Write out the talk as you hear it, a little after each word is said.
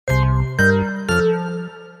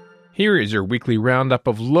Here is your weekly roundup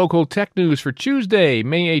of local tech news for Tuesday,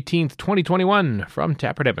 May 18th, 2021, from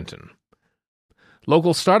Taproot Edmonton.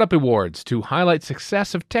 Local Startup Awards to highlight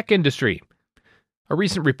success of tech industry. A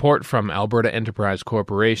recent report from Alberta Enterprise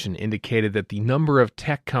Corporation indicated that the number of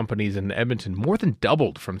tech companies in Edmonton more than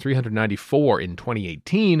doubled from 394 in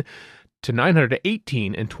 2018 to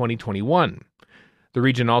 918 in 2021. The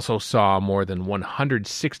region also saw more than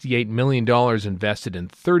 $168 million invested in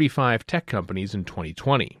 35 tech companies in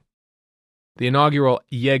 2020. The inaugural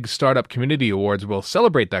YEG Startup Community Awards will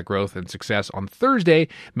celebrate that growth and success on Thursday,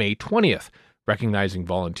 May 20th, recognizing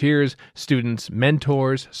volunteers, students,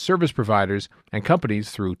 mentors, service providers, and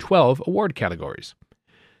companies through 12 award categories.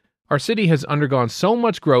 Our city has undergone so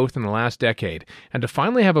much growth in the last decade, and to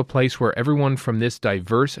finally have a place where everyone from this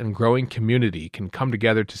diverse and growing community can come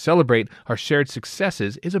together to celebrate our shared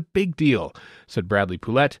successes is a big deal, said Bradley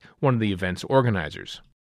Poulette, one of the event's organizers.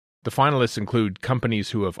 The finalists include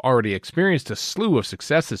companies who have already experienced a slew of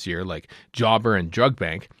success this year, like Jobber and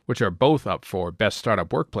DrugBank, which are both up for Best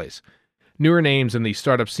Startup Workplace. Newer names in the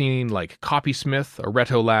startup scene like Copysmith,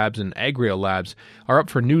 Areto Labs, and Agrio Labs are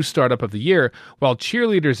up for New Startup of the Year, while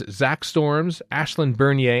cheerleaders Zach Storms, Ashlyn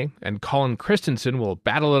Bernier, and Colin Christensen will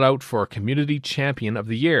battle it out for Community Champion of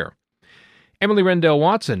the Year. Emily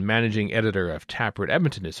Rendell-Watson, managing editor of Taproot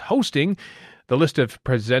Edmonton, is hosting. The list of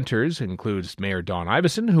presenters includes Mayor Don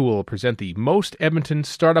Iveson, who will present the Most Edmonton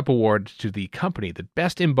Startup Award to the company that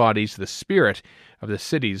best embodies the spirit of the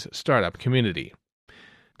city's startup community.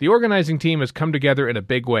 The organizing team has come together in a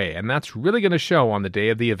big way, and that's really going to show on the day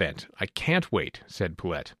of the event. I can't wait, said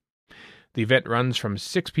Poulette. The event runs from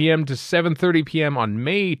 6 p.m. to 7:30 p.m. on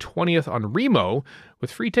May 20th on Remo,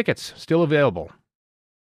 with free tickets still available.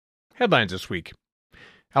 Headlines this week.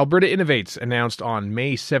 Alberta Innovates announced on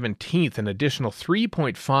May 17th an additional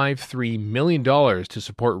 $3.53 million to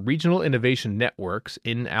support regional innovation networks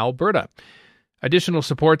in Alberta. Additional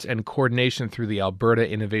supports and coordination through the Alberta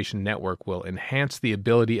Innovation Network will enhance the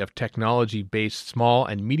ability of technology-based small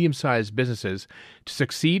and medium-sized businesses to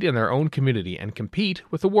succeed in their own community and compete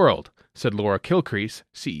with the world, said Laura Kilcrease,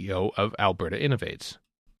 CEO of Alberta Innovates.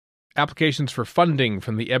 Applications for funding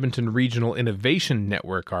from the Edmonton Regional Innovation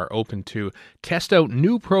Network are open to test out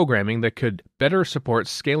new programming that could better support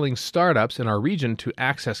scaling startups in our region to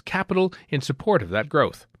access capital in support of that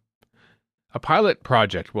growth. A pilot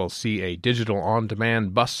project will see a digital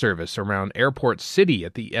on-demand bus service around Airport City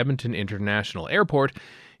at the Edmonton International Airport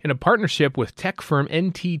in a partnership with tech firm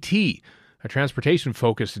NTT, a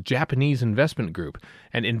transportation-focused Japanese investment group,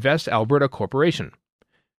 and Invest Alberta Corporation.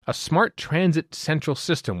 A smart transit central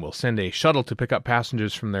system will send a shuttle to pick up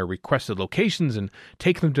passengers from their requested locations and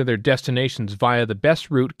take them to their destinations via the best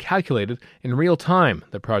route calculated in real time,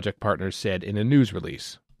 the project partners said in a news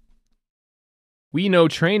release. We Know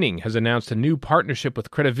Training has announced a new partnership with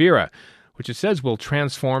Credivera, which it says will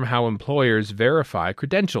transform how employers verify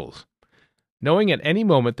credentials. Knowing at any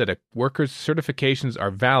moment that a worker's certifications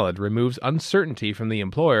are valid removes uncertainty from the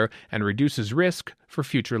employer and reduces risk for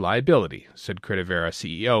future liability, said Credivera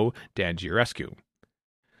CEO Dan Giorescu.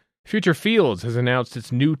 Future Fields has announced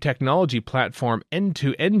its new technology platform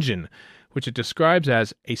N2Engine, which it describes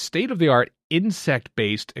as a state-of-the-art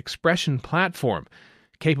insect-based expression platform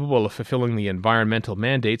capable of fulfilling the environmental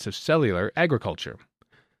mandates of cellular agriculture.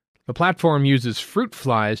 The platform uses fruit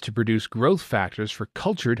flies to produce growth factors for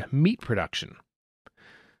cultured meat production.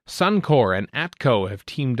 Suncor and ATCO have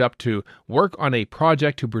teamed up to work on a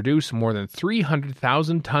project to produce more than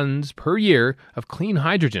 300,000 tons per year of clean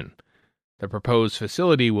hydrogen. The proposed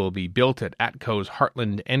facility will be built at ATCO's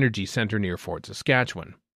Heartland Energy Centre near Fort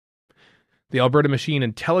Saskatchewan. The Alberta Machine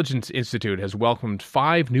Intelligence Institute has welcomed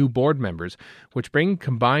 5 new board members, which bring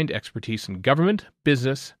combined expertise in government,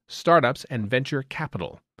 business, startups, and venture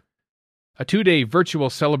capital. A 2-day virtual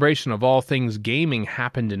celebration of all things gaming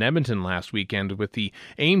happened in Edmonton last weekend with the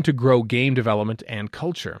aim to grow game development and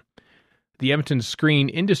culture. The Edmonton Screen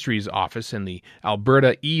Industries Office and the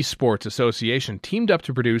Alberta Esports Association teamed up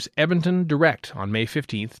to produce Edmonton Direct on May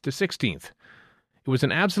 15th to 16th. It was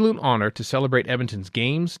an absolute honor to celebrate Edmonton's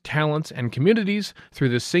games, talents, and communities through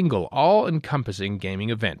this single, all-encompassing gaming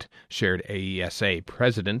event, shared AESA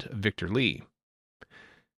President Victor Lee.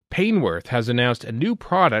 Painworth has announced a new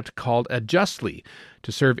product called Adjustly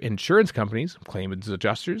to serve insurance companies, claimants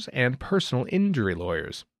adjusters, and personal injury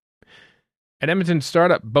lawyers. An Edmonton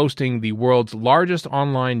startup boasting the world's largest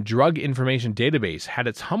online drug information database had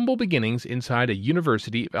its humble beginnings inside a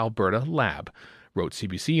University of Alberta lab, wrote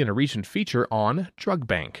CBC in a recent feature on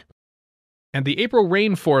DrugBank. And the April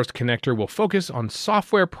Rainforest Connector will focus on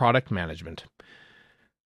software product management.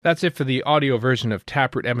 That's it for the audio version of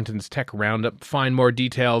Taproot Edmonton's Tech Roundup. Find more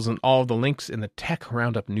details and all the links in the Tech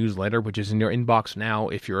Roundup newsletter, which is in your inbox now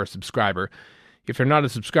if you're a subscriber. If you're not a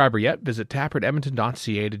subscriber yet, visit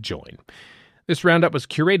taprootedmonton.ca to join. This roundup was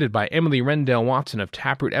curated by Emily Rendell-Watson of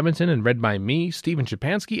Taproot Edmonton and read by me, Stephen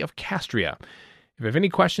Shapansky of Castria. If you have any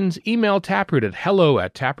questions, email Taproot at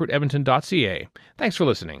hello@taprootedmonton.ca. Thanks for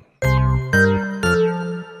listening.